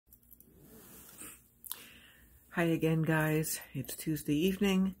Hi again, guys. It's Tuesday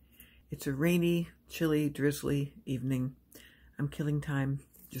evening. It's a rainy, chilly, drizzly evening. I'm killing time,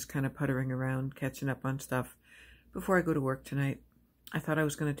 just kind of puttering around, catching up on stuff before I go to work tonight. I thought I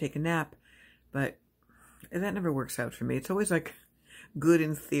was going to take a nap, but that never works out for me. It's always like good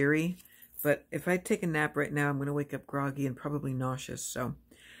in theory, but if I take a nap right now, I'm going to wake up groggy and probably nauseous. So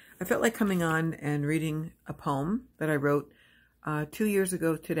I felt like coming on and reading a poem that I wrote 2 years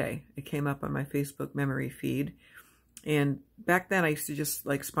ago today. It came up on my Facebook memory feed. And back then I used to just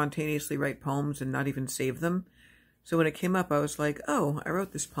like spontaneously write poems and not even save them. So when it came up, I was like, oh, I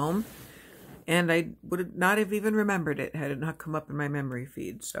wrote this poem. And I would not have even remembered it had it not come up in my memory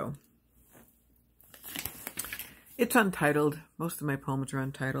feed. So it's untitled. Most of my poems are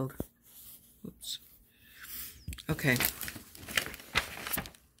untitled. Oops. Okay.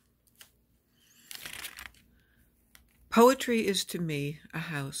 Poetry is to me a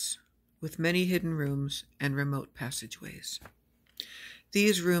house with many hidden rooms and remote passageways.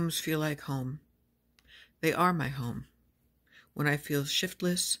 These rooms feel like home. They are my home when I feel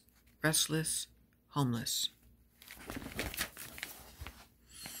shiftless, restless, homeless.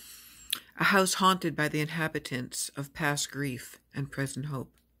 A house haunted by the inhabitants of past grief and present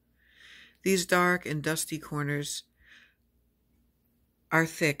hope. These dark and dusty corners are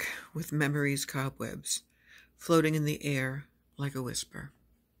thick with memory's cobwebs, floating in the air like a whisper.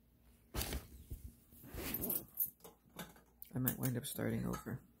 I might wind up starting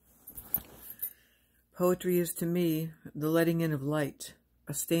over. Poetry is to me the letting in of light,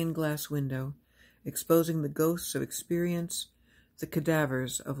 a stained glass window, exposing the ghosts of experience, the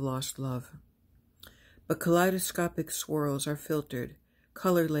cadavers of lost love. But kaleidoscopic swirls are filtered,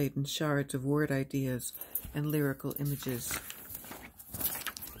 color-laden shards of word ideas and lyrical images.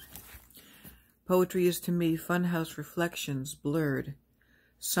 Poetry is to me funhouse reflections blurred,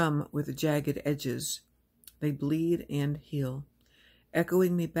 some with jagged edges. They bleed and heal,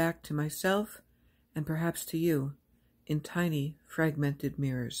 echoing me back to myself and perhaps to you in tiny, fragmented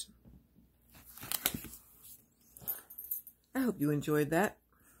mirrors. I hope you enjoyed that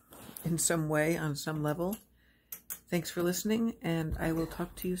in some way, on some level. Thanks for listening, and I will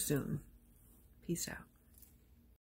talk to you soon. Peace out.